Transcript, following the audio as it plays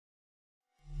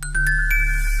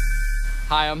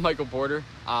Hi, I'm Michael Porter.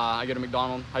 I go to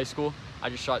McDonald's High School. I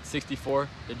just shot 64,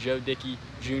 the Joe Dickey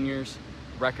Jr.'s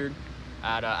record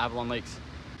at Avalon Lakes.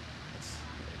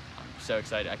 I'm so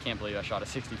excited. I can't believe I shot a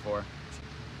 64. It's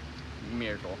a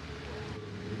miracle.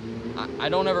 I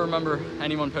don't ever remember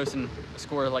anyone posting a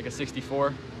score like a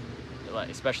 64,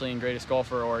 especially in Greatest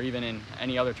Golfer or even in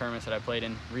any other tournaments that I played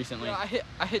in recently.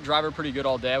 I hit driver pretty good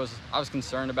all day. I was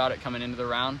concerned about it coming into the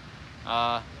round.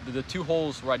 The two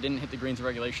holes where I didn't hit the greens in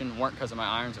regulation weren't because of my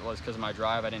irons, it was because of my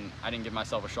drive. I didn't give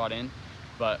myself a shot in.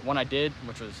 But when I did,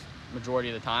 which was majority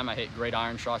of the time, I hit great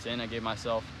iron shots in. I gave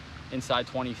myself inside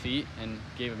 20 feet and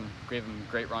gave them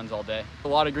great runs all day. A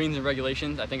lot of greens in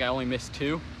regulations. I think I only missed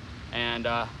 2, and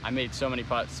I made so many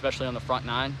putts, especially on the front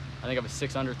 9. I think I was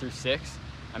 6 under through 6.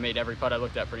 I made every putt I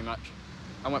looked at pretty much.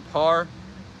 I went par,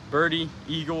 birdie,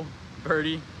 eagle,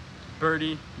 birdie,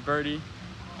 birdie, birdie,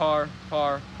 par,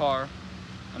 par, par,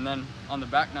 and then on the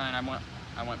back 9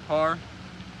 I went par,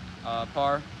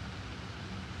 par,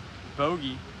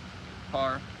 bogey,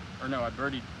 par, or no, I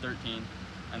birdied 13,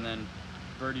 and then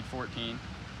birdied 14,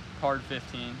 parred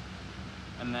 15,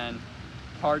 and then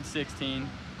parred 16,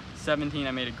 17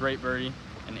 I made a great birdie,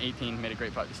 and 18 made a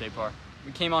great putt to save par.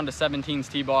 We came on to 17's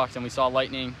tee box and we saw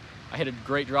lightning. I hit a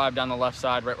great drive down the left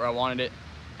side right where I wanted it,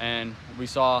 and we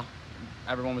saw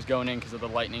everyone was going in because of the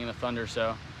lightning and the thunder,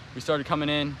 so we started coming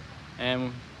in,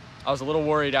 and I was a little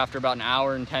worried after about an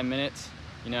hour and 10 minutes.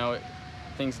 You know,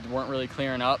 things weren't really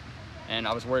clearing up, and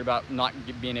I was worried about not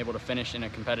being able to finish in a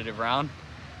competitive round.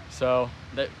 So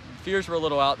the fears were a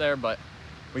little out there, but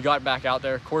we got back out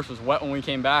there. Course was wet when we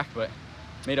came back, but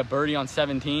made a birdie on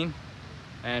 17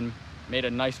 and made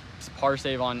a nice par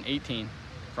save on 18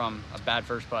 from a bad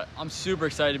first putt. I'm super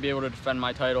excited to be able to defend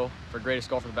my title for Greatest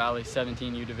Golfer of the Valley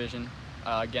 17U division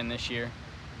again this year,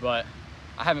 but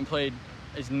I haven't played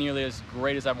as nearly as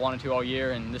great as I've wanted to all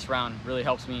year, and this round really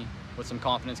helps me with some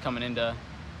confidence coming into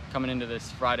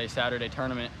this Friday-Saturday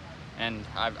tournament, and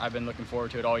I've been looking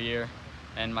forward to it all year.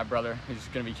 And my brother, who's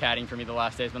going to be caddying for me the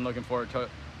last day, has been looking forward to it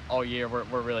all year.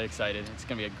 We're really excited. It's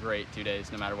going to be a great 2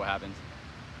 days no matter what happens.